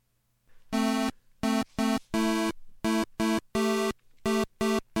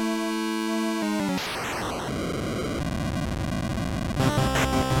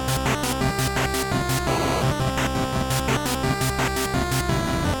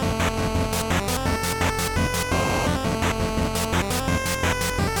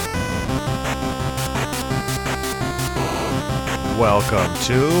Welcome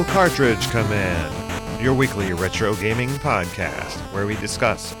to Cartridge Command, your weekly retro gaming podcast where we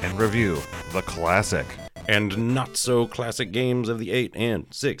discuss and review the classic and not so classic games of the 8 and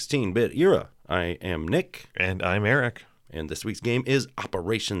 16-bit era. I am Nick. And I'm Eric. And this week's game is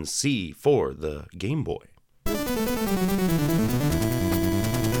Operation C for the Game Boy.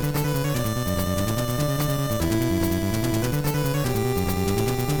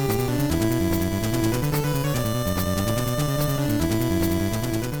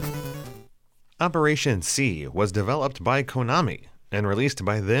 Operation C was developed by Konami and released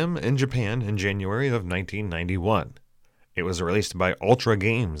by them in Japan in January of 1991. It was released by Ultra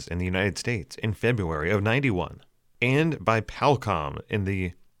Games in the United States in February of 91, and by Palcom in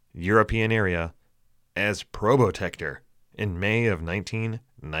the European area as Probotector in May of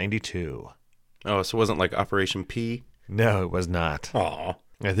 1992. Oh, so it wasn't like Operation P? No, it was not. Aw.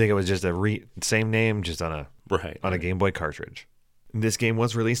 I think it was just a same name, just on a Game Boy cartridge. This game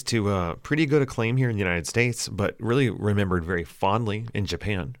was released to pretty good acclaim here in the United States, but really remembered very fondly in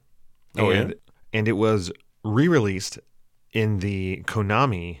Japan. And it was re-released in the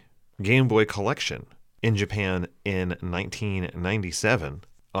Konami Game Boy Collection in Japan in 1997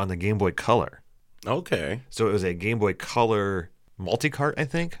 on the Game Boy Color. Okay. So it was a Game Boy Color multi-cart, I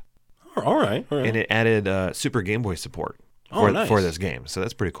think. All right. And it added Super Game Boy support nice. for this game. So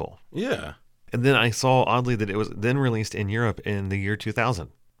that's pretty cool. Yeah. And then I saw, oddly, that it was then released in Europe in the year 2000.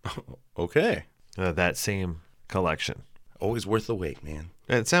 Okay. That same collection. Always worth the wait, man.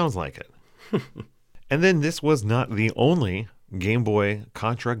 It sounds like it. And then this was not the only Game Boy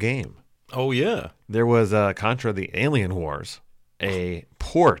Contra game. Oh, yeah. There was Contra the Alien Wars, a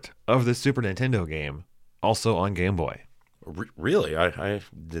port of the Super Nintendo game, also on Game Boy. Really? I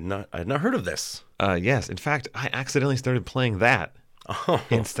had not heard of this. Yes. In fact, I accidentally started playing that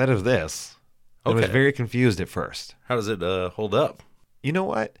instead of this. I was Okay. very confused at first. How does it hold up? You know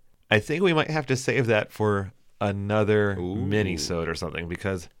what? I think we might have to save that for another Ooh. mini-sode or something,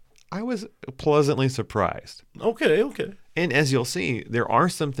 because I was pleasantly surprised. Okay. And as you'll see, there are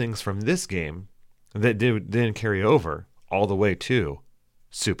some things from this game that didn't carry over all the way to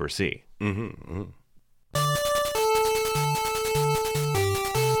Super C. Mm-hmm.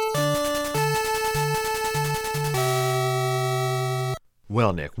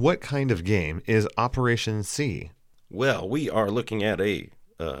 Well, Nick, what kind of game is Operation C? Well, we are looking at a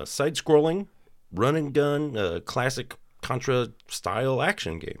side-scrolling, run-and-gun, classic Contra-style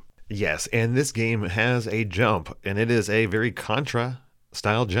action game. Yes, and this game has a jump, and it is a very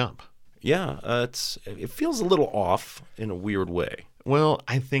Contra-style jump. Yeah, it feels a little off in a weird way. Well,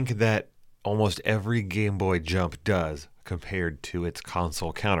 I think that almost every Game Boy jump does compared to its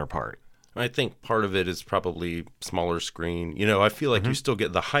console counterpart. I think part of it is probably smaller screen. You know, I feel like you still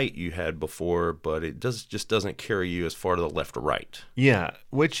get the height you had before, but it just doesn't carry you as far to the left or right. Yeah,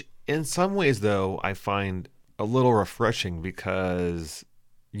 which in some ways, though, I find a little refreshing because,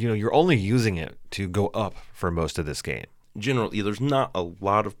 you know, you're only using it to go up for most of this game. Generally, there's not a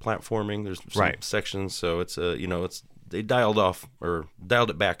lot of platforming. There's some Right. sections, so they dialed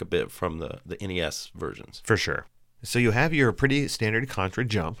it back a bit from the NES versions. For sure. So you have your pretty standard Contra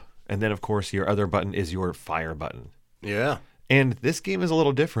jump, and then, of course, your other button is your fire button. Yeah. And this game is a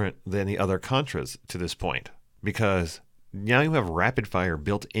little different than the other Contras to this point, because now you have rapid fire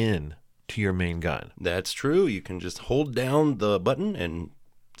built in to your main gun. That's true. You can just hold down the button and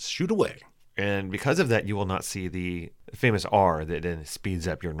shoot away. And because of that, you will not see the famous R that then speeds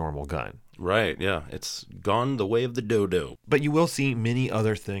up your normal gun. Right, yeah. It's gone the way of the dodo. But you will see many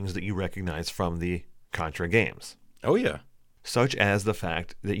other things that you recognize from the Contra games, Oh, yeah. such as the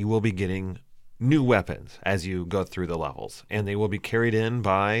fact that you will be getting new weapons as you go through the levels, and they will be carried in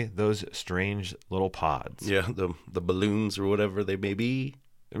by those strange little pods. Yeah, the balloons or whatever they may be.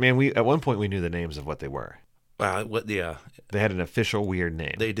 Man, at one point we knew the names of what they were. Yeah, They had an official weird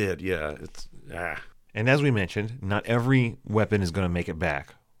name. they did, yeah. And as we mentioned, not every weapon is going to make it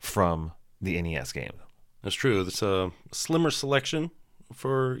back from the NES game. That's true. It's a slimmer selection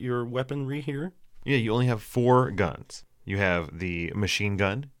for your weaponry here. Yeah, you only have 4 guns. You have the machine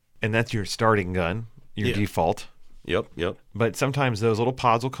gun, and that's your starting gun, your Yeah. default. Yep. But sometimes those little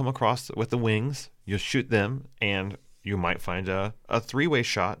pods will come across with the wings. You'll shoot them, and you might find a 3-way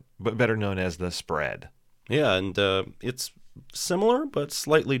shot, but better known as the spread. Yeah, and it's similar but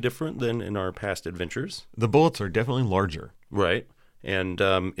slightly different than in our past adventures. The bullets are definitely larger. Right. And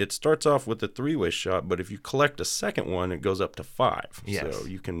it starts off with a 3-way shot, but if you collect a second one, it goes up to 5. Yes. So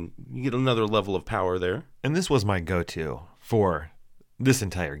you get another level of power there. And this was my go-to for this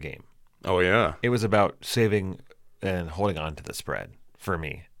entire game. Oh, yeah. It was about saving and holding on to the spread for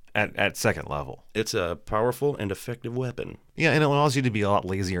me. at second level. It's a powerful and effective weapon. Yeah, and it allows you to be a lot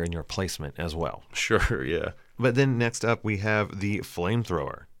lazier in your placement as well. Sure, yeah. But then next up, we have the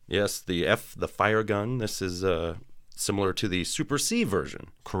flamethrower. Yes, the fire gun. This is similar to the Super C version.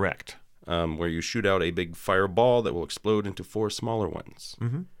 Correct. Where you shoot out a big fireball that will explode into 4 smaller ones.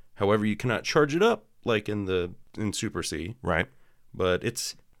 Mm-hmm. However, you cannot charge it up like in Super C. Right. But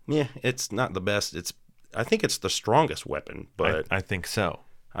it's not the best. I think it's the strongest weapon, but I think so.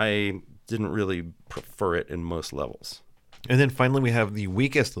 I didn't really prefer it in most levels. And then finally, we have the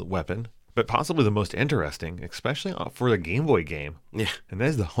weakest weapon, but possibly the most interesting, especially for the Game Boy game. Yeah. And that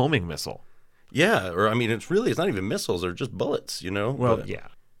is the homing missile. Yeah, or I mean, it's not even missiles; they're just bullets, you know. Well, yeah.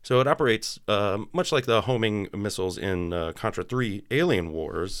 So it operates much like the homing missiles in Contra 3 Alien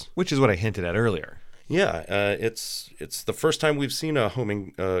Wars. Which is what I hinted at earlier. Yeah, it's the first time we've seen a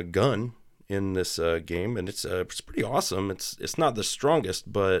homing gun in this game, and it's pretty awesome. It's not the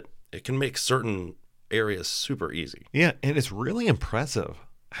strongest, but it can make certain areas super easy. Yeah, and it's really impressive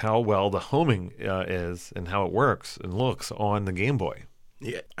how well the homing is and how it works and looks on the Game Boy.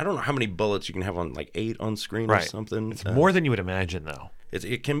 Yeah, I don't know how many bullets you can have on, like 8 on screen or something. It's more than you would imagine, though.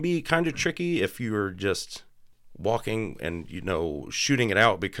 It can be kind of tricky if you're just walking and, shooting it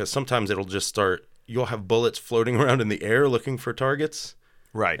out, because sometimes it'll just you'll have bullets floating around in the air looking for targets.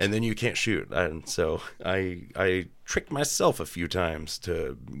 Right. And then you can't shoot. And so I tricked myself a few times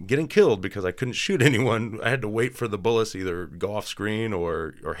to getting killed because I couldn't shoot anyone. I had to wait for the bullets to either go off screen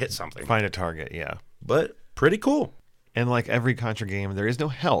or hit something. Find a target, yeah. But pretty cool. And like every Contra game, there is no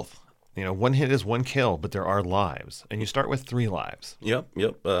health. One hit is 1 kill, but there are lives. And you start with 3 lives. Yep.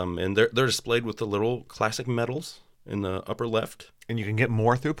 And they're displayed with the little classic medals in the upper left. And you can get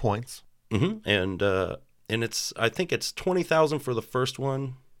more through points. Mm-hmm. And I think it's 20,000 for the first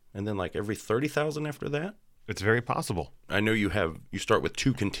one, and then like every 30,000 after that. It's very possible. I know you start with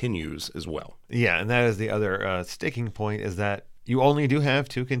 2 continues as well. Yeah, and that is the other sticking point, is that you only do have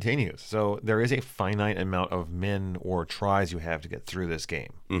 2 continues. So there is a finite amount of men or tries you have to get through this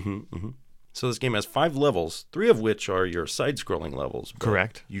game. Mm-hmm, mm-hmm. So this game has 5 levels, 3 of which are your side-scrolling levels.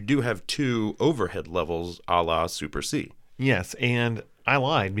 Correct. You do have 2 overhead levels a la Super C. Yes, and I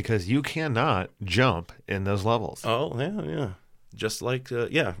lied because you cannot jump in those levels. Oh, yeah. Just like,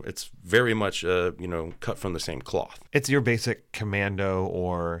 it's very much, cut from the same cloth. It's your basic Commando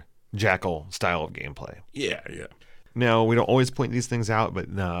or Jackal style of gameplay. Yeah. Now, we don't always point these things out, but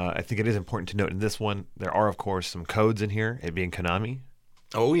I think it is important to note in this one, there are, of course, some codes in here, it being Konami.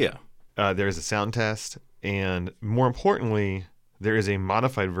 Oh, yeah. There's a sound test, and more importantly, there is a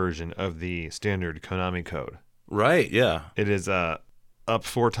modified version of the standard Konami code. Right, yeah. It is up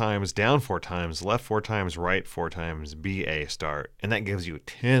 4 times, down 4 times, left 4 times, right 4 times, BA start. And that gives you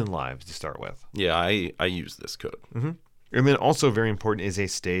 10 lives to start with. Yeah, I use this code. Mm-hmm. And then also very important is a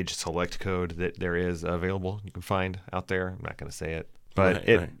stage select code that there is available. You can find out there. I'm not going to say it. But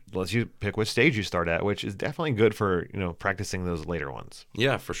it lets you pick which stage you start at, which is definitely good for, practicing those later ones.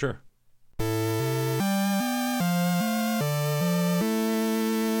 Yeah, for sure.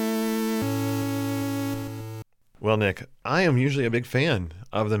 Well, Nick, I am usually a big fan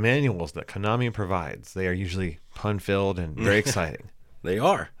of the manuals that Konami provides. They are usually pun-filled and very exciting. They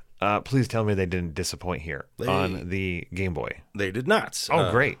are. Please tell me they didn't disappoint here on the Game Boy. They did not. Oh,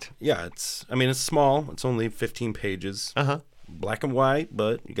 great. Yeah, it's small. It's only 15 pages. Uh-huh. Black and white,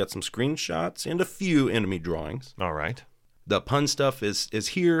 but you got some screenshots and a few enemy drawings. All right. The pun stuff is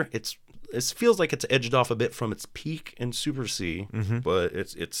here. It feels like it's edged off a bit from its peak in Super C, but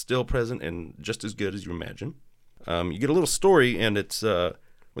it's still present and just as good as you imagine. You get a little story, and it's when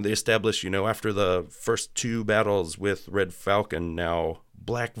they establish, after the first 2 battles with Red Falcon, now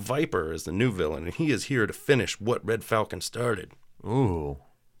Black Viper is the new villain, and he is here to finish what Red Falcon started. Ooh,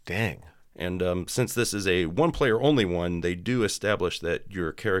 dang. And since this is a one-player only one, they do establish that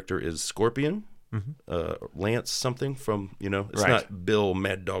your character is Scorpion, Lance something from, it's not Bill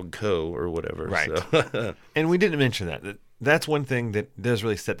Mad Dog Co. or whatever. Right. So. And we didn't mention that. That's one thing that does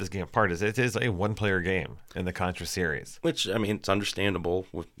really set this game apart, is it is a one-player game in the Contra series. Which, it's understandable.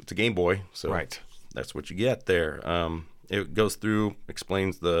 It's a Game Boy, so that's what you get there. It goes through,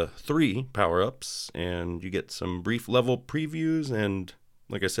 explains the 3 power-ups, and you get some brief level previews, and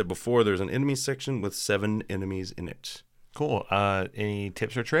like I said before, there's an enemy section with 7 enemies in it. Cool. Any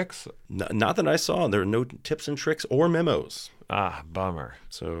tips or tricks? Not that I saw. There are no tips and tricks or memos. Ah, bummer.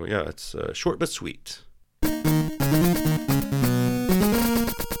 So, yeah, it's short but sweet.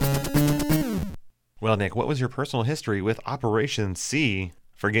 Well, Nick, what was your personal history with Operation C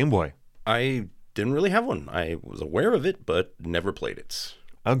for Game Boy? I didn't really have one. I was aware of it, but never played it.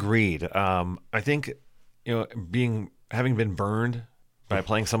 Agreed. I think, having been burned by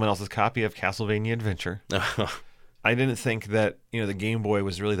playing someone else's copy of Castlevania Adventure. I didn't think that, the Game Boy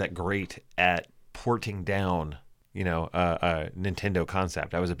was really that great at porting down, a Nintendo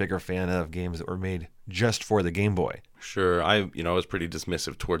concept. I was a bigger fan of games that were made just for the Game Boy. Sure. I was pretty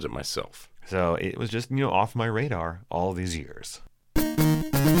dismissive towards it myself. So it was just, off my radar all these years.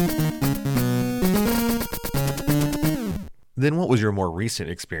 Then what was your more recent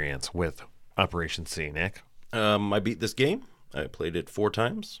experience with Operation C, Nick? I beat this game. I played it 4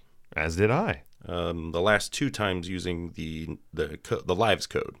 times. As did I. The last 2 times using the Lives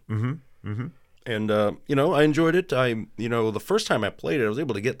code. Mm-hmm. Mm-hmm. And, I enjoyed it. The first time I played it, I was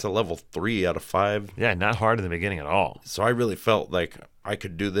able to get to level 3 out of 5. Yeah, not hard in the beginning at all. So I really felt like I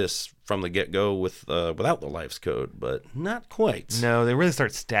could do this from the get-go without the Lives code, but not quite. No, they really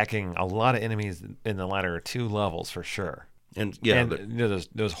start stacking a lot of enemies in the latter 2 levels for sure. And, yeah.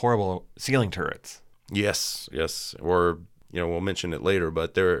 Those horrible ceiling turrets. Yes. Or, we'll mention it later,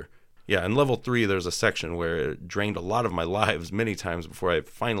 but in level 3, there's a section where it drained a lot of my lives many times before I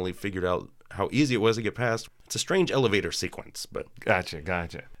finally figured out how easy it was to get past. It's a strange elevator sequence, but... Gotcha.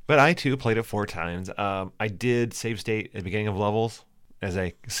 But I, too, played it 4 times. I did save state at the beginning of levels as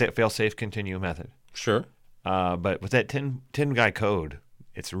a fail-safe continue method. Sure. But with that 10-guy code,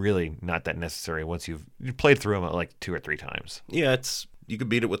 it's really not that necessary once you've played through them like 2 or 3 times. Yeah, you could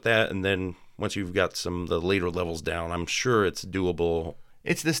beat it with that, and then once you've got the later levels down, I'm sure it's doable.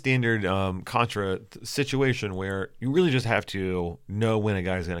 It's the standard Contra situation where you really just have to know when a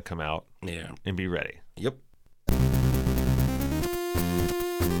guy's going to come out and be ready. Yep.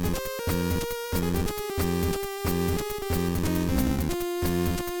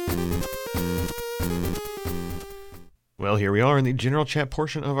 Well, here we are in the general chat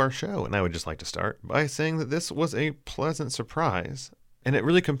portion of our show, and I would just like to start by saying that this was a pleasant surprise, and it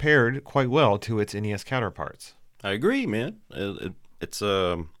really compared quite well to its NES counterparts. I agree, man. It's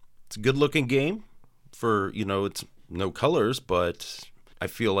a good-looking game for, it's no colors, but I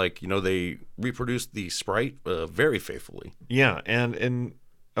feel like, they reproduced the sprite very faithfully. Yeah, and in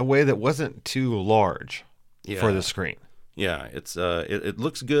a way that wasn't too large for the screen. Yeah, it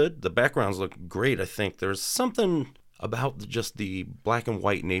looks good. The backgrounds look great, I think. There's something about just the black and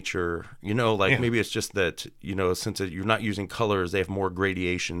white nature, maybe it's just that, since you're not using colors, they have more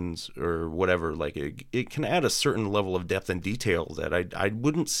gradations or whatever. Like it can add a certain level of depth and detail that I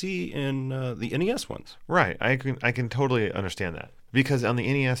wouldn't see in the NES ones. Right. I can totally understand that. Because on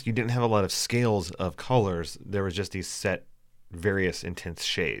the NES, you didn't have a lot of scales of colors. There was just these set various intense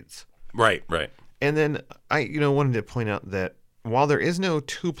shades. Right. And then I, wanted to point out that while there is no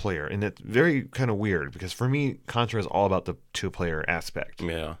 2-player, and it's very kind of weird because for me, Contra is all about the 2-player aspect.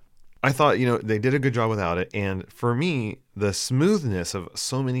 Yeah. I thought, they did a good job without it. And for me, the smoothness of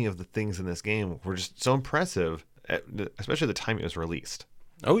so many of the things in this game were just so impressive, especially the time it was released.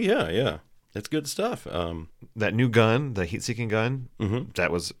 Oh, yeah. It's good stuff. That new gun, the heat-seeking gun,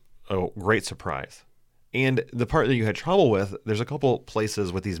 that was a great surprise. And the part that you had trouble with, there's a couple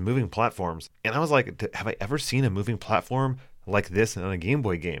places with these moving platforms. And I was like, have I ever seen a moving platform like this in a Game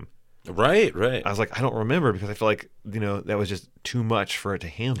Boy game? Right. I was like, I don't remember because I feel like, that was just too much for it to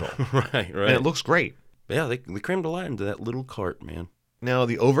handle. Right. And it looks great. Yeah, they crammed a lot into that little cart, man. Now,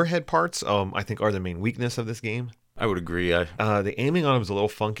 the overhead parts, I think, are the main weakness of this game. I would agree. The aiming on them is a little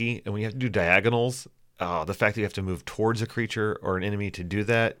funky, and when you have to do diagonals, the fact that you have to move towards a creature or an enemy to do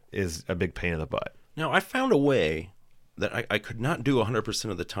that is a big pain in the butt. Now, I found a way that I could not do 100%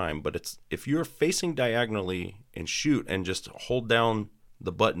 of the time, but it's if you're facing diagonally and shoot and just hold down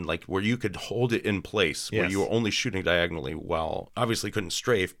the button, like where you could hold it in place, where you were only shooting diagonally while obviously couldn't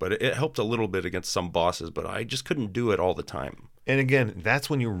strafe, but it helped a little bit against some bosses, but I just couldn't do it all the time. And again, that's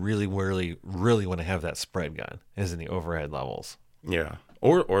when you really want to have that spread gun, is in the overhead levels. Yeah.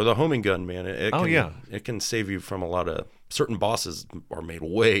 Or the homing gun, man. It can save you from a lot of... Certain bosses are made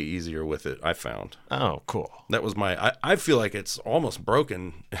way easier with it, I found. Oh, cool. That was I feel like it's almost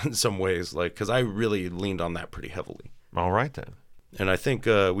broken in some ways, because I really leaned on that pretty heavily. All right, then. And I think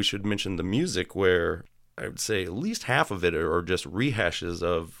we should mention the music, where I would say at least half of it are just rehashes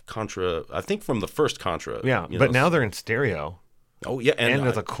of Contra, I think from the first Contra. Yeah, but now they're in stereo. Oh, yeah. And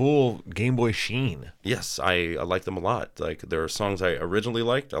with a cool Game Boy sheen. Yes, I like them a lot. Like, there are songs I originally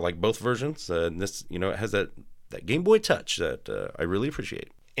liked. I like both versions. And this, it has that Game Boy touch that I really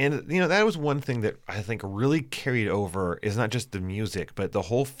appreciate. And, that was one thing that I think really carried over is not just the music, but the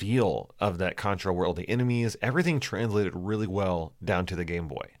whole feel of that Contra world. The enemies, everything translated really well down to the Game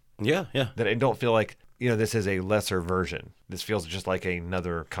Boy. Yeah. That I don't feel like, this is a lesser version. This feels just like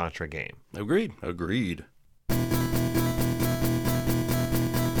another Contra game. Agreed.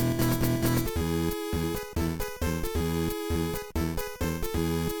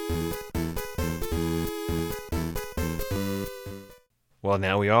 Well,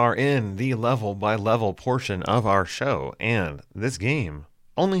 now we are in the level by level portion of our show, and this game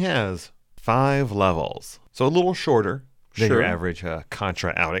only has 5 levels. So a little shorter than your average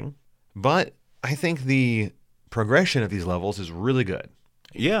Contra outing. But I think the progression of these levels is really good.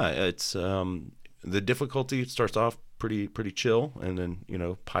 Yeah, it's the difficulty starts off pretty chill, and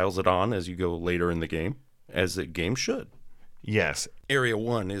then, piles it on as you go later in the game, as the game should. Yes. Area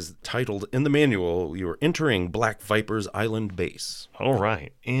 1 is titled in the manual, you're entering Black Viper's island base. All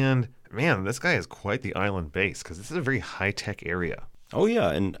right. And man, this guy is quite the island base, because this is a very high-tech area. Oh,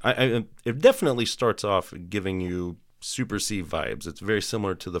 yeah. And it definitely starts off giving you Super C vibes. It's very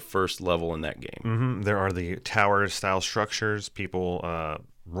similar to the first level in that game. Mm-hmm. There are the tower-style structures, people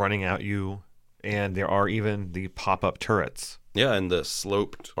running at you, and there are even the pop-up turrets. Yeah, and the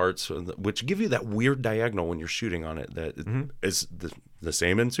sloped parts, which give you that weird diagonal when you're shooting on it that is the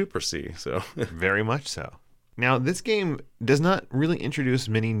same in Super C. So Very much so. Now, this game does not really introduce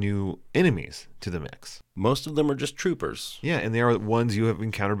many new enemies to the mix. Most of them are just troopers. Yeah, and they are ones you have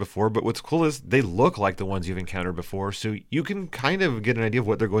encountered before, but what's cool is they look like the ones you've encountered before, so you can kind of get an idea of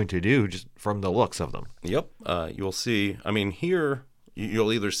what they're going to do just from the looks of them. Yep. You'll see, here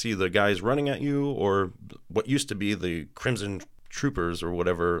you'll either see the guys running at you or what used to be the Crimson Troopers or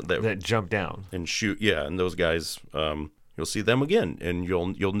whatever that jump down and shoot. Yeah, and those guys, you'll see them again, and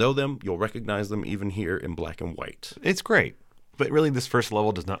you'll know them, you'll recognize them even here in black and white. It's great, but really this first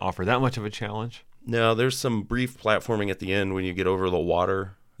level does not offer that much of a challenge. No, there's some brief platforming at the end when you get over the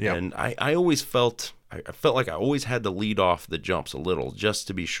water. Yeah, and I always felt like I always had to lead off the jumps a little just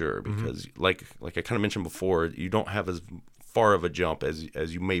to be sure, because like I kind of mentioned before, you don't have as far of a jump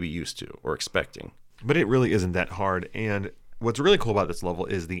as you may be used to or expecting. But it really isn't that hard, and what's really cool about this level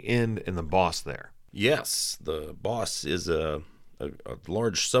is the end and the boss there. Yes, the boss is a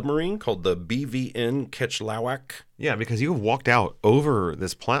large submarine called the BVN Ketchlawak. Yeah, because you have walked out over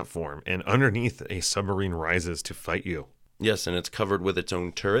this platform, and underneath a submarine rises to fight you. Yes, and it's covered with its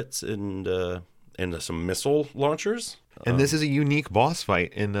own turrets and some missile launchers. And this is a unique boss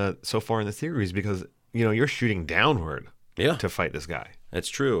fight so far in the series, because you're shooting downward to fight this guy. That's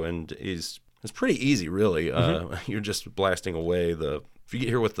true, and it's pretty easy, really. You're just blasting away if you get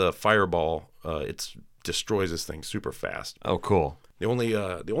here with the fireball, it destroys this thing super fast. Oh, cool. The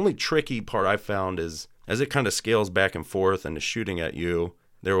only tricky part I found is as it kind of scales back and forth and is shooting at you,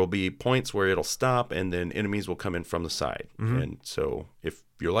 there will be points where it'll stop and then enemies will come in from the side. And so if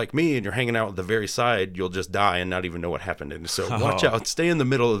you're like me and you're hanging out at the very side, you'll just die and not even know what happened. And so watch out. Stay in the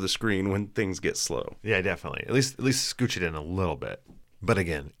middle of the screen when things get slow. Yeah, definitely. At least scooch it in a little bit. But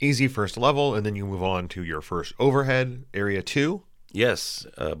again, easy first level, and then you move on to your first overhead, Area 2. Yes,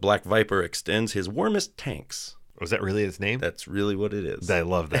 Black Viper extends his warmest tanks. Was that really its name? That's really what it is. I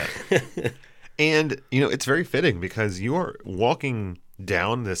love that. And, it's very fitting because you are walking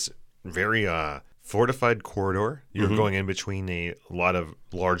down this very fortified corridor. You're going in between a lot of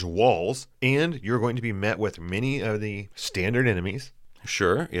large walls, and you're going to be met with many of the standard enemies.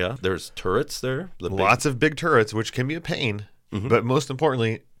 Sure, yeah. There's turrets there. Lots of big turrets, which can be a pain. But most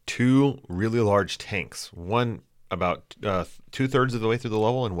importantly, 2 really large tanks. One about 2/3 of the way through the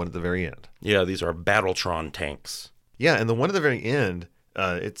level and one at the very end. Yeah, these are Battletron tanks. Yeah, and the one at the very end,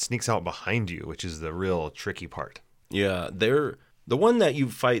 it sneaks out behind you, which is the real tricky part. Yeah, the one that you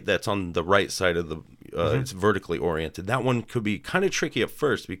fight that's on the right side of the, it's vertically oriented. That one could be kind of tricky at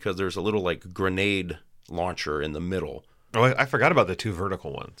first because there's a little grenade launcher in the middle. Oh, I forgot about the 2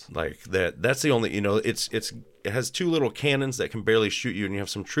 vertical ones. Like that's the only, it has 2 little cannons that can barely shoot you, and you have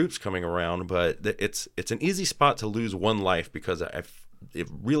some troops coming around, but it's an easy spot to lose 1 life because it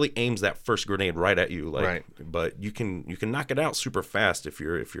really aims that first grenade right at you. Right. But you can knock it out super fast if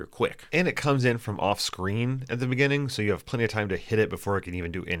you're quick. And it comes in from off screen at the beginning, so you have plenty of time to hit it before it can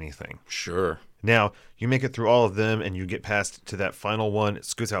even do anything. Sure. Now, you make it through all of them, and you get past to that final one. It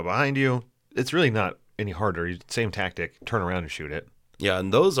scoots out behind you. It's really not any harder. Same tactic, turn around and shoot it. Yeah,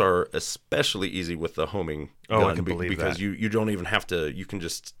 and those are especially easy with the homing gun. I can believe because that. you don't even have to, you can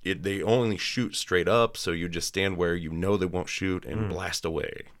just, they only shoot straight up, so you just stand where you know they won't shoot and blast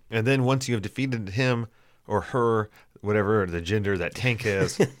away. And then once you have defeated him or her, whatever the gender that tank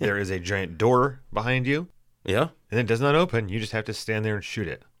is, there is a giant door behind you. Yeah. And it does not open. You just have to stand there and shoot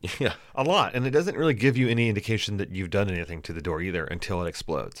it. Yeah. A lot. And it doesn't really give you any indication that you've done anything to the door either until it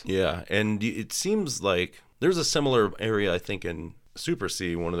explodes. Yeah. And it seems like there's a similar area, I think, in Super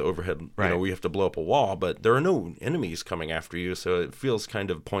C, one of the overhead, we have to blow up a wall, but there are no enemies coming after you, so it feels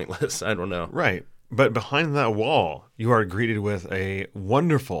kind of pointless. I don't know. Right. But behind that wall, you are greeted with a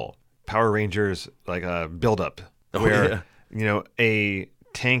wonderful Power Rangers build-up where, a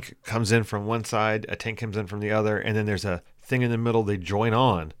tank comes in from one side, a tank comes in from the other, and then there's a thing in the middle they join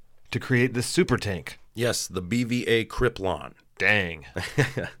on to create this super tank. Yes, the BVA Krypton. Dang.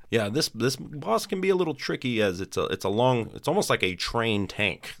 Yeah, this boss can be a little tricky as it's almost like a train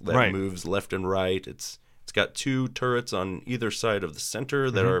tank that moves left and right. It's got 2 turrets on either side of the center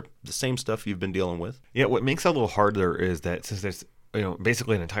that are the same stuff you've been dealing with. Yeah, what makes it a little harder is that since there's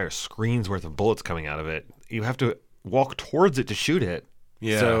basically an entire screen's worth of bullets coming out of it, you have to walk towards it to shoot it.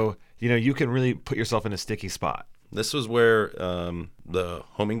 Yeah. So, you can really put yourself in a sticky spot. This was where the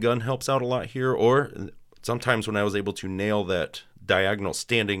homing gun helps out a lot here, or sometimes when I was able to nail that diagonal,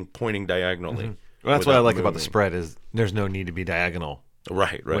 pointing diagonally. Well, that's what I like about the spread is there's no need to be diagonal.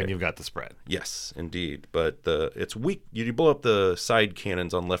 Right. When you've got the spread. Yes, indeed. But it's weak. You blow up the side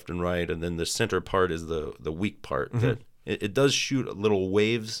cannons on left and right, and then the center part is the weak part. That it does shoot little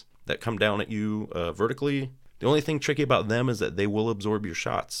waves that come down at you vertically. The only thing tricky about them is that they will absorb your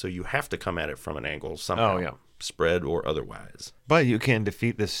shots, so you have to come at it from an angle somehow, spread or otherwise. But you can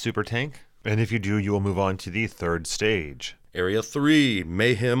defeat this super tank, and if you do, you will move on to the 3rd stage. Area 3,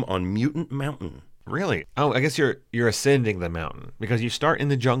 Mayhem on Mutant Mountain. Really? Oh, I guess you're ascending the mountain because you start in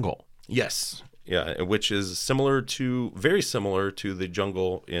the jungle. Yes. Yeah, which is very similar to the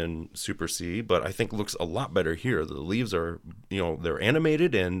jungle in Super C, but I think looks a lot better here. The leaves are, they're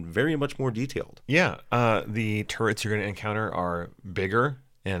animated and very much more detailed. Yeah, the turrets you're going to encounter are bigger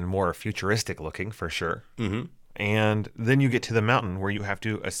and more futuristic looking for sure. Mm-hmm. And then you get to the mountain where you have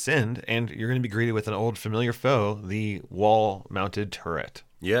to ascend, and you're going to be greeted with an old familiar foe, the wall-mounted turret.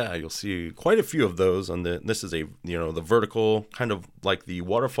 Yeah, you'll see quite a few of those this is the vertical, kind of like the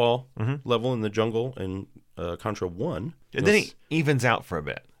waterfall level in the jungle in Contra 1. And then it evens out for a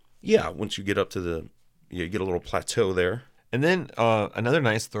bit. Yeah, once you get up to you get a little plateau there. And then another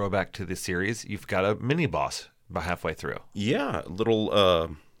nice throwback to the series, you've got a mini boss about halfway through. Yeah, a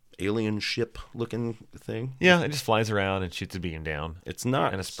little alien ship looking thing. Yeah, it just flies around and shoots a beam down. It's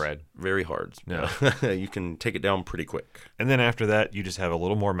not and a spread. Very hard. No. You can take it down pretty quick. And then after that, you just have a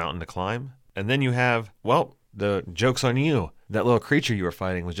little more mountain to climb. And then you have, the joke's on you. That little creature you were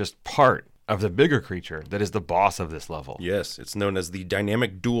fighting was just part of the bigger creature that is the boss of this level. Yes, it's known as the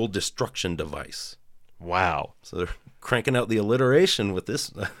Dynamic Dual Destruction Device. Wow. So they're cranking out the alliteration with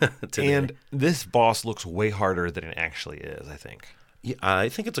this today. And this boss looks way harder than it actually is, I think. Yeah, I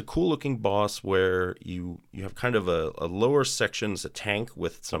think it's a cool-looking boss where you have kind of a lower section, it's a tank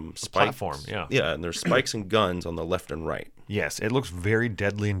with some spikes. Platform, yeah. Yeah, and there's spikes and guns on the left and right. Yes, it looks very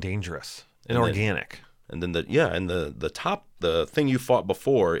deadly and dangerous and organic. And then the top, the thing you fought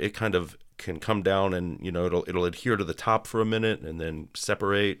before, it kind of can come down and it'll adhere to the top for a minute and then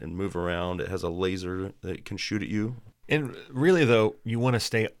separate and move around. It has a laser that it can shoot at you. And really, though, you want to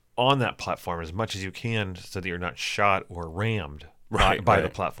stay on that platform as much as you can so that you're not shot or rammed. By the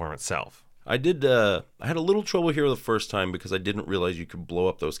platform itself. I had a little trouble here the first time because I didn't realize you could blow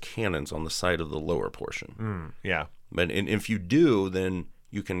up those cannons on the side of the lower portion. Yeah. But if you do, then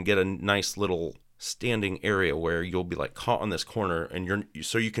you can get a nice little standing area where you'll be like caught on this corner and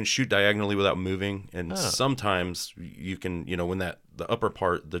so you can shoot diagonally without moving. And sometimes you can, when the upper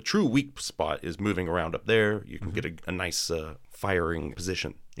part, the true weak spot is moving around up there, you can get a nice firing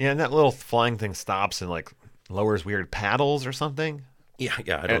position. Yeah, and that little flying thing stops and lowers weird paddles or something. Yeah,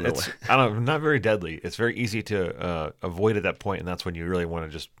 I don't know. I don't know, not very deadly. It's very easy to avoid at that point, and that's when you really want to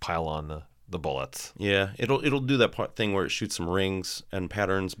just pile on the bullets. Yeah, it'll do that thing where it shoots some rings and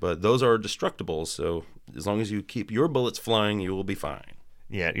patterns, but those are destructible, so as long as you keep your bullets flying, you will be fine.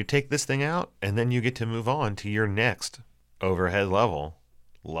 Yeah, you take this thing out, and then you get to move on to your next overhead level,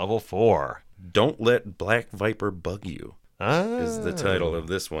 level 4. Don't let Black Viper bug you, is the title of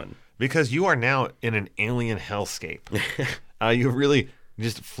this one. Because you are now in an alien hellscape. You really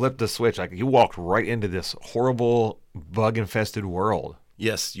just flipped the switch. You walked right into this horrible bug-infested world.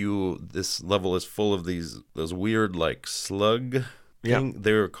 Yes, this level is full of those weird slug thing.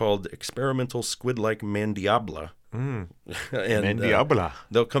 They're called experimental squid-like Mandiabla. And Mandiabla.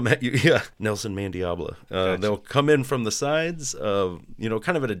 They'll come at you, Nelson Mandiabla. Gotcha. They'll come in from the sides of,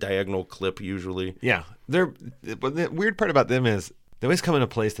 kind of at a diagonal clip usually. Yeah. But the weird part about them is they always come in a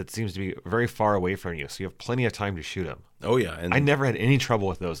place that seems to be very far away from you, so you have plenty of time to shoot them. Oh, yeah. And I never had any trouble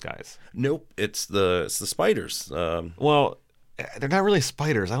with those guys. Nope. It's the spiders. Well, they're not really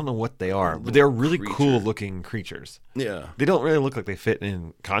spiders. I don't know what they are, but they're really cool-looking creatures. Yeah. They don't really look like they fit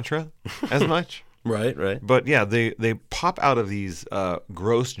in Contra as much. Right. But yeah, they pop out of these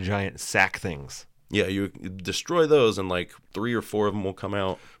gross giant sack things. Yeah, you destroy those and 3 or 4 of them will come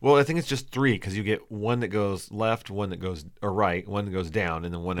out. Well, I think it's just 3 because you get one that goes left, one that goes right, one that goes down,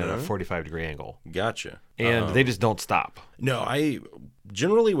 and then one at a 45-degree angle. Gotcha. And they just don't stop. No, I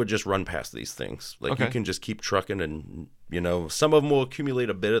generally would just run past these things. Like, you can just keep trucking, and, some of them will accumulate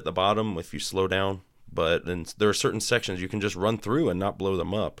a bit at the bottom if you slow down. But then there are certain sections you can just run through and not blow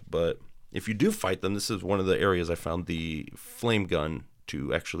them up. But if you do fight them, this is one of the areas I found the flame gun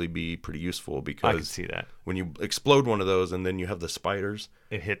to actually be pretty useful, because I can see that when you explode one of those and then you have the spiders,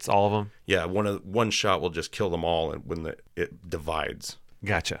 it hits all of them. Yeah, one shot will just kill them all, and when it divides.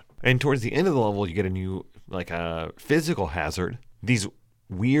 Gotcha. And towards the end of the level, you get a new physical hazard. These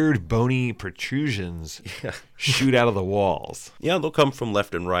weird bony protrusions shoot out of the walls. Yeah, they'll come from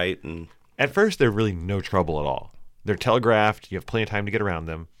left and right, and at first they're really no trouble at all. They're telegraphed. You have plenty of time to get around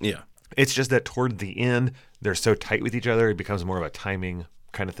them. Yeah. It's just that toward the end, they're so tight with each other, it becomes more of a timing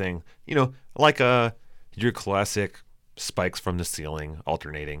kind of thing. Like your classic spikes from the ceiling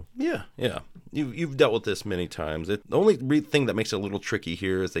alternating. Yeah. You've dealt with this many times. The only thing that makes it a little tricky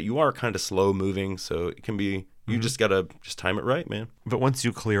here is that you are kind of slow moving, so it can be, you just got to just time it right, man. But once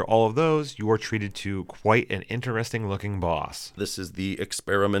you clear all of those, you are treated to quite an interesting looking boss. This is the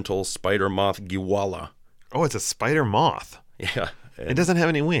experimental spider moth Giwala. Oh, it's a spider moth. Yeah. It doesn't have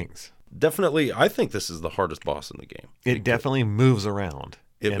any wings. Definitely, I think this is the hardest boss in the game. It definitely moves around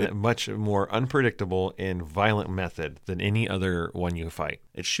in a much more unpredictable and violent method than any other one you fight.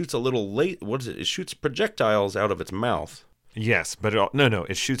 It shoots a little late. What is it? It shoots projectiles out of its mouth. Yes, but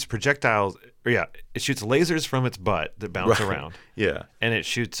it shoots projectiles. Yeah, it shoots lasers from its butt that bounce around. Yeah, and it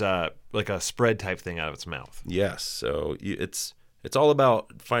shoots like a spread type thing out of its mouth. Yes, so it's all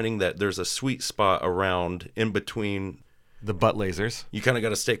about finding that there's a sweet spot around in between. The butt lasers. You kind of got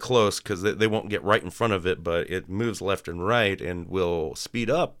to stay close, because they won't get right in front of it, but it moves left and right and will speed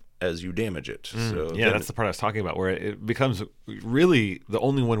up as you damage it. So that's the part I was talking about, where it becomes really the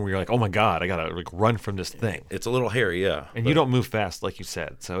only one where you're like, oh my God, I got to run from this thing. It's a little hairy, yeah. And you don't move fast, like you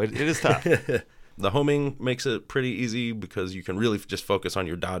said, so it is tough. The homing makes it pretty easy, because you can really just focus on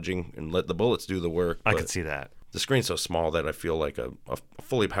your dodging and let the bullets do the work. I could see that. The screen's so small that I feel like a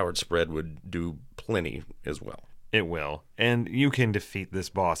fully powered spread would do plenty as well. It will. And you can defeat this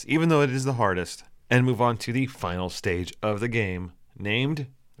boss, even though it is the hardest, and move on to the final stage of the game, named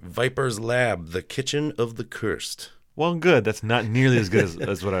Viper's Lab, the Kitchen of the Cursed. Well, good. That's not nearly as good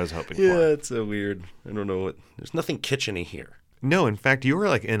as what I was hoping for. Yeah, it's so weird. I don't know there's nothing kitchen-y here. No, in fact, you were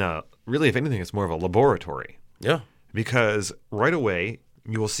like in really, if anything, it's more of a laboratory. Yeah. Because right away,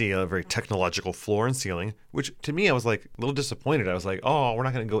 you will see a very technological floor and ceiling, which to me, I was like a little disappointed. I was like, oh, we're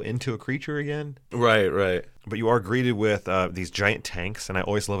not going to go into a creature again. Right. But you are greeted with these giant tanks, and I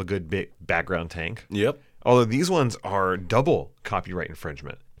always love a good big background tank. Yep. Although these ones are double copyright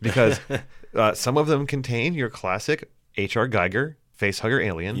infringement, because some of them contain your classic H.R. Geiger facehugger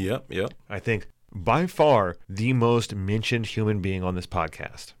alien. Yep. I think by far the most mentioned human being on this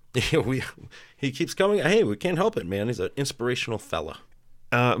podcast. Yeah, he keeps coming. Hey, we can't help it, man. He's an inspirational fella.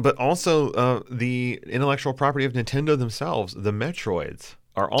 But also the intellectual property of Nintendo themselves, the Metroids,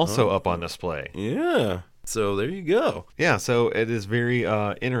 are also up on display. Yeah. So there you go. Yeah, so it is very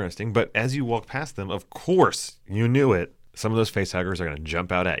interesting. But as you walk past them, of course, you knew it, some of those facehuggers are going to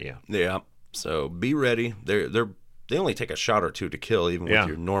jump out at you. Yeah. So be ready. They only take a shot or two to kill, even with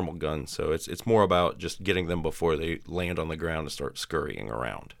your normal gun. So it's more about just getting them before they land on the ground and start scurrying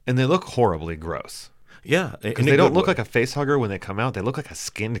around. And they look horribly gross. Yeah, because they don't look like a facehugger when they come out. They look like a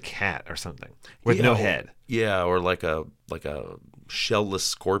skinned cat or something with no head. Yeah, or like a shellless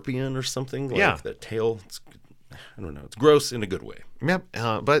scorpion or something. Like the tail. I don't know. It's gross in a good way. Yep.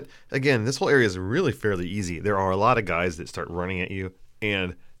 But again, this whole area is really fairly easy. There are a lot of guys that start running at you,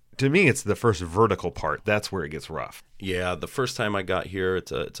 and to me, it's the first vertical part. That's where it gets rough. Yeah, the first time I got here,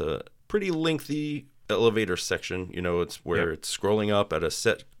 it's a pretty lengthy elevator section. It's where it's scrolling up at a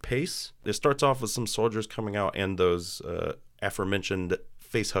set pace. It starts off with some soldiers coming out, and those aforementioned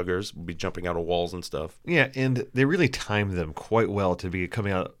facehuggers will be jumping out of walls and stuff. Yeah, and they really timed them quite well to be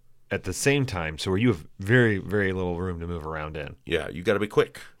coming out at the same time, so where you have very, very little room to move around in. Yeah, you got to be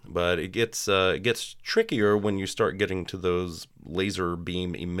quick, but it gets trickier when you start getting to those laser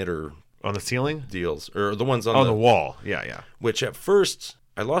beam emitter on the ceiling deals, or the ones on the wall. Yeah. Which at first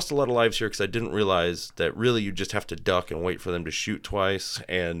I lost a lot of lives here because I didn't realize that really you just have to duck and wait for them to shoot twice,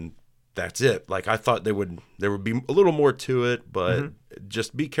 and that's it. Like, I thought there would be a little more to it, but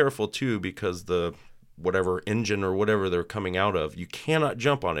just be careful too, because the whatever engine or whatever they're coming out of, you cannot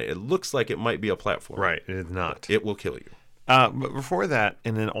jump on it. It looks like it might be a platform. Right, it is not. It will kill you. But before that,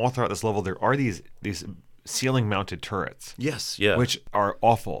 and then all throughout this level, there are these ceiling-mounted turrets. Yes, yeah. Which are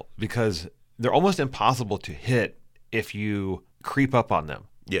awful because they're almost impossible to hit if you creep up on them.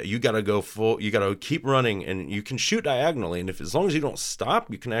 Yeah, you got to go full. You got to keep running, and you can shoot diagonally. And as long as you don't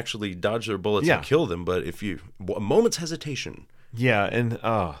stop, you can actually dodge their bullets and kill them. But if a moment's hesitation, Yeah, and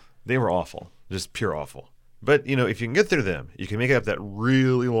they were awful. Just pure awful. But, if you can get through them, you can make it up that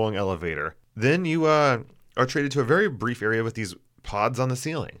really long elevator. Then you are traded to a very brief area with these pods on the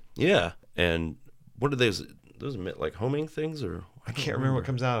ceiling. Yeah, and what are those emit, like homing things? Or I can't remember what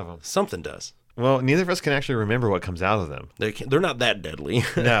comes out of them. Something does. Well, neither of us can actually remember what comes out of them. They're not that deadly.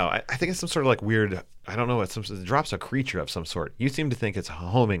 No, I think it's some sort of like weird, I don't know, it drops a creature of some sort. You seem to think it's a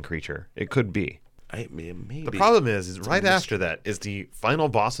homing creature. It could be. Maybe. The problem is right after that is the final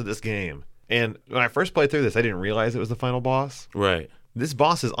boss of this game. And when I first played through this, I didn't realize it was the final boss. Right. This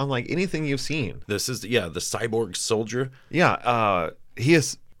boss is unlike anything you've seen. This is, the cyborg soldier. Yeah, he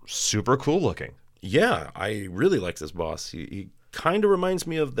is super cool looking. Yeah, I really like this boss. He kind of reminds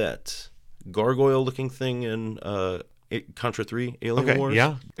me of that gargoyle-looking thing in Contra 3 Alien Wars.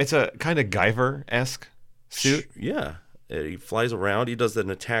 Yeah. It's a kind of Guyver-esque suit. Yeah. He flies around. He does an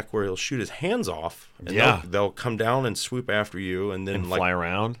attack where he'll shoot his hands off. And yeah. They'll come down and swoop after you. And then fly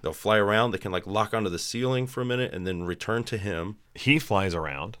around. They'll fly around. They can lock onto the ceiling for a minute and then return to him. He flies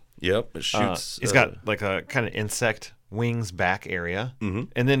around. Yep. It shoots. He's got a kind of insect wings back area. Mm-hmm.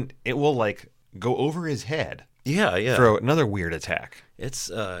 And then it will go over his head. Yeah. For another weird attack. It's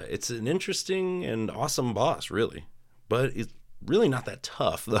an interesting and awesome boss, really. But it's really not that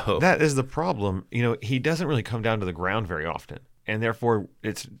tough, though. That is the problem. He doesn't really come down to the ground very often. And therefore,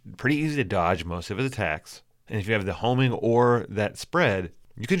 it's pretty easy to dodge most of his attacks. And if you have the homing or that spread,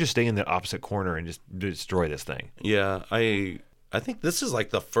 you can just stay in the opposite corner and just destroy this thing. Yeah, I think this is like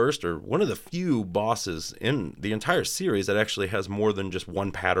the first or one of the few bosses in the entire series that actually has more than just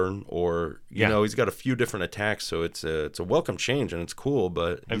one pattern, or he's got a few different attacks, so it's a welcome change and it's cool,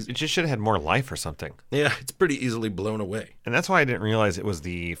 but it just should have had more life or something. Yeah, it's pretty easily blown away. And that's why I didn't realize it was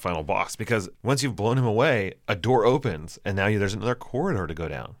the final boss, because once you've blown him away, a door opens and now there's another corridor to go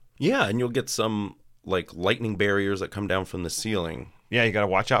down. Yeah, and you'll get some lightning barriers that come down from the ceiling. Yeah, you got to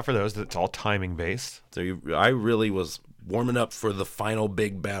watch out for those. It's all timing based. So I really was warming up for the final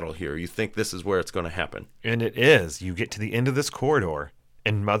big battle here. You think this is where it's going to happen. And it is. You get to the end of this corridor,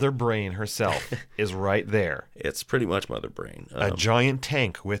 and Mother Brain herself is right there. It's pretty much Mother Brain. A giant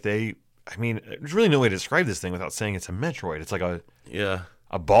tank with there's really no way to describe this thing without saying it's a Metroid. It's like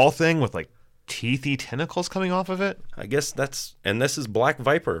a ball thing with teethy tentacles coming off of it. I guess and this is Black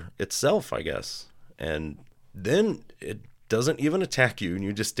Viper itself, I guess. And then it doesn't even attack you, and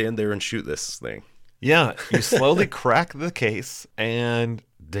you just stand there and shoot this thing. Yeah, you slowly crack the case, and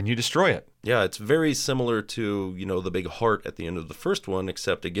then you destroy it. Yeah, it's very similar to, the big heart at the end of the first one,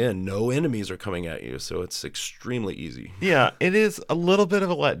 except, again, no enemies are coming at you, so it's extremely easy. Yeah, it is a little bit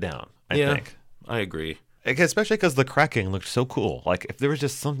of a letdown, I think. I agree. Especially because the cracking looked so cool. If there was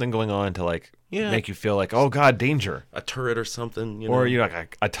just something going on to, make you feel oh, God, danger. A turret or something, Or,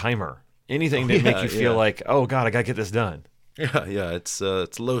 a timer. Anything to make you feel oh, God, I got to get this done. Yeah, it's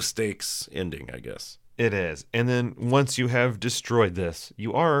low stakes ending, I guess. It is. And then once you have destroyed this,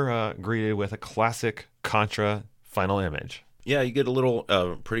 you are greeted with a classic Contra final image. Yeah, you get a little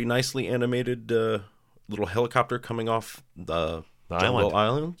pretty nicely animated little helicopter coming off the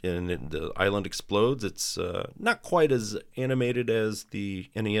island, and the island explodes. It's not quite as animated as the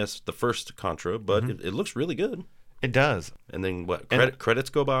NES, the first Contra, but it looks really good. It does. And then credits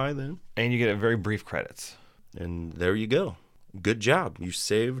go by then? And you get a very brief credits. And there you go. Good job. You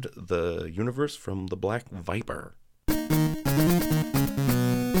saved the universe from the Black Viper.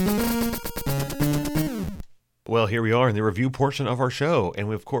 Well, here we are in the review portion of our show.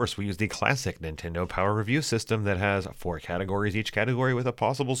 And of course, we use the classic Nintendo Power Review system that has 4 categories, each category with a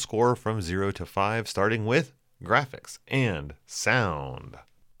possible score from 0 to 5, starting with graphics and sound.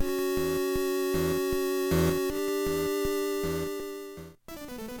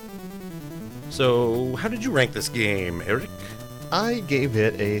 So, how did you rank this game, Eric? I gave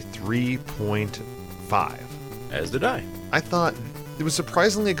it a 3.5. As did I. I thought it was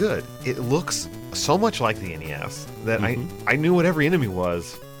surprisingly good. It looks so much like the NES that I knew what every enemy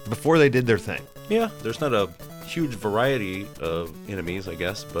was before they did their thing. Yeah, there's not a huge variety of enemies, I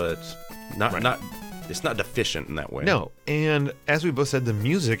guess, but it's not deficient in that way. No, and as we both said, the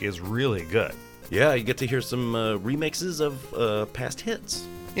music is really good. Yeah, you get to hear some remixes of past hits.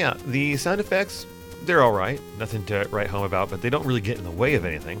 Yeah, the sound effects, they're all right. Nothing to write home about, but they don't really get in the way of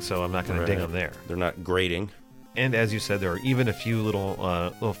anything, so I'm not going to ding them there. They're not grating. And as you said, there are even a few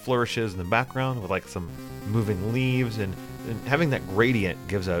little flourishes in the background with some moving leaves, and having that gradient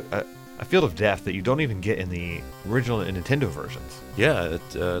gives a field of depth that you don't even get in the original Nintendo versions. Yeah,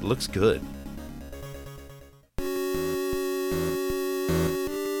 it looks good.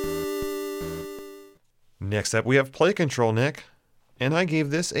 Next up, we have Play Control, Nick. And I gave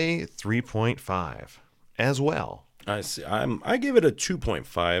this a 3.5 as well. I see. I give it a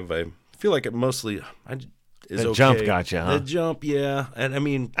 2.5. I feel like it mostly is the okay. jump got you, huh? The jump, yeah. And I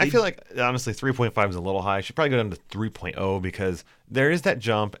mean, I feel like, honestly, 3.5 is a little high. I should probably go down to 3.0 because there is that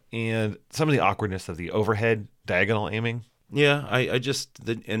jump and some of the awkwardness of the overhead diagonal aiming. Yeah,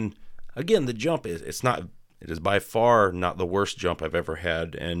 and again, the jump it is by far not the worst jump I've ever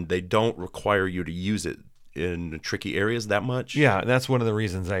had, and they don't require you to use it in tricky areas that much. Yeah, that's one of the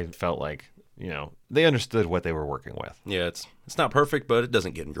reasons I felt like, they understood what they were working with. Yeah, it's not perfect, but it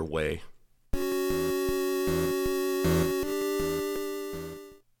doesn't get in your way.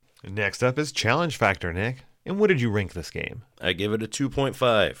 Next up is Challenge Factor, Nick. And what did you rank this game? I give it a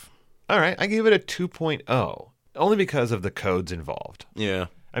 2.5. All right, I gave it a 2.0, only because of the codes involved. Yeah.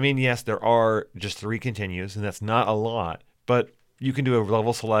 I mean, yes, there are just 3 continues, and that's not a lot, but you can do a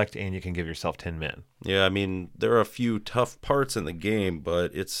level select and you can give yourself 10 men. Yeah, I mean, there are a few tough parts in the game,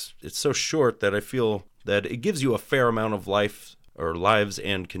 but it's so short that I feel that it gives you a fair amount of lives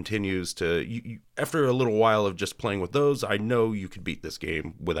and continues to, you, after a little while of just playing with those, I know you could beat this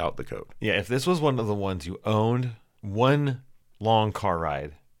game without the code. Yeah, if this was one of the ones you owned, one long car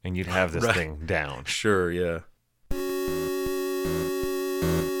ride, and you'd have this thing down. Sure, yeah.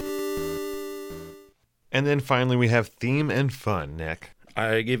 And then finally we have Theme and Fun, Nick.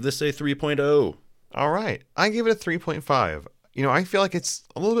 I gave this a 3.0. All right, I gave it a 3.5. I feel like it's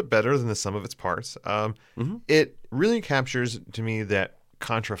a little bit better than the sum of its parts. It really captures to me that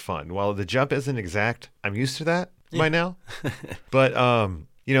Contra fun. While the jump isn't exact, I'm used to that by now. But,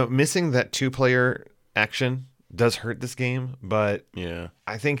 missing that 2-player action does hurt this game. But yeah,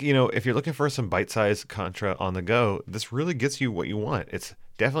 I think, if you're looking for some bite-sized Contra on the go, this really gets you what you want. It's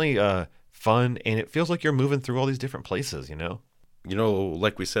definitely fun, and it feels like you're moving through all these different places,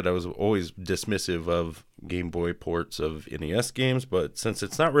 like we said, I was always dismissive of Game Boy ports of NES games, but since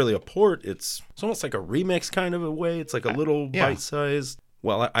it's not really a port, it's almost like a remix kind of a way. It's like a little bite-sized.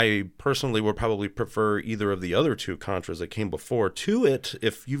 Well, I personally would probably prefer either of the other 2 Contras that came before to it.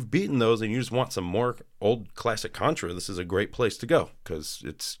 If you've beaten those and you just want some more old classic Contra, this is a great place to go because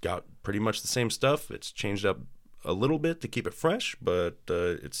it's got pretty much the same stuff. It's changed up a little bit to keep it fresh, but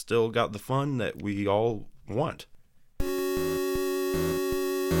it's still got the fun that we all want.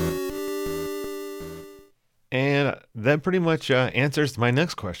 And that pretty much answers my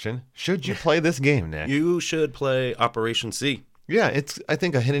next question. Should you play this game, Nick? You should play Operation C. Yeah, it's, I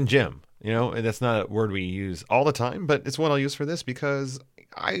think, a hidden gem. And that's not a word we use all the time, but it's one I'll use for this because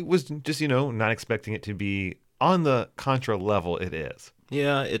I was just, not expecting it to be on the Contra level it is.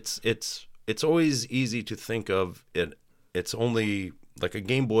 Yeah, it's always easy to think of it. It's only like a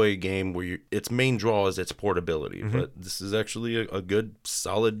Game Boy game where its main draw is its portability, but this is actually a good,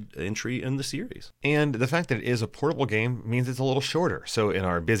 solid entry in the series. And the fact that it is a portable game means it's a little shorter. So in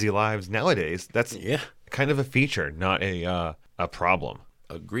our busy lives nowadays, that's kind of a feature, not a problem.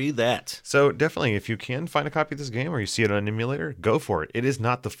 Agree that. So definitely, if you can find a copy of this game or you see it on an emulator, go for it. It is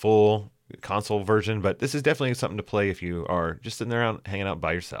not the full console version, but this is definitely something to play if you are just sitting there hanging out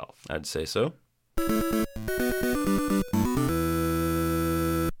by yourself. I'd say so.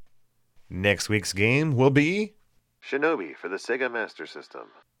 Next week's game will be Shinobi for the Sega Master System.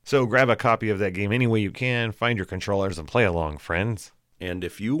 So grab a copy of that game any way you can, find your controllers, and play along, friends. And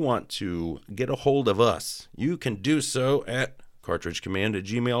if you want to get a hold of us, you can do so at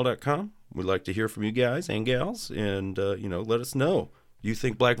cartridgecommand@gmail.com. We'd like to hear from you guys and gals, and let us know. You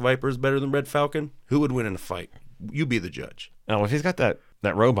think Black Viper is better than Red Falcon? Who would win in a fight? You be the judge. Oh, if he's got that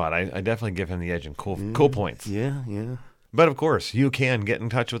robot, I definitely give him the edge in cool points. Yeah. But of course, you can get in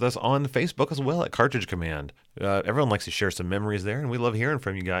touch with us on Facebook as well at Cartridge Command. Everyone likes to share some memories there, and we love hearing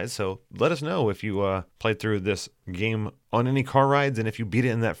from you guys. So let us know if you played through this game on any car rides and if you beat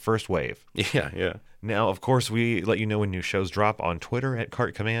it in that first wave. Yeah. Now, of course, we let you know when new shows drop on Twitter at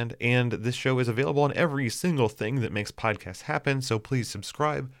Cart Command, and this show is available on every single thing that makes podcasts happen. So please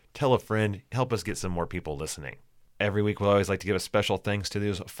subscribe, tell a friend, help us get some more people listening. Every week, we'll always like to give a special thanks to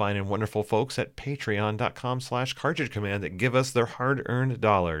those fine and wonderful folks at patreon.com/Cartridge Command that give us their hard-earned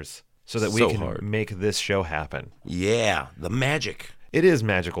dollars so that we can make this show happen. Yeah, the magic. It is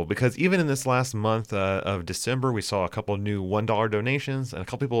magical because even in this last month of December, we saw a couple new $1 donations and a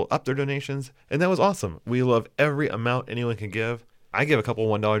couple people up their donations, and that was awesome. We love every amount anyone can give. I give a couple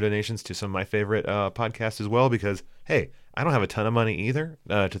 $1 donations to some of my favorite podcasts as well because, hey, I don't have a ton of money either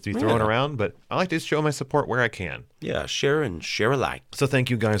to be throwing around, but I like to show my support where I can. Yeah, share and share alike. So thank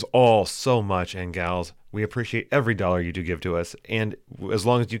you guys all so much, and gals. We appreciate every dollar you do give to us, and as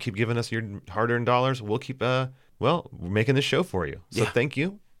long as you keep giving us your hard-earned dollars, we'll keep, making this show for you. So thank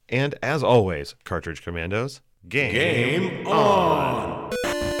you, and as always, Cartridge Commandos, game on!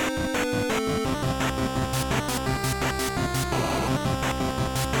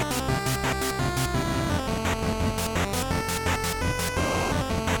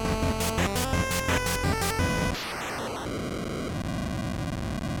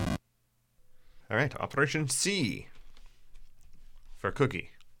 All right, Operation C for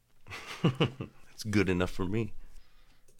cookie. It's good enough for me.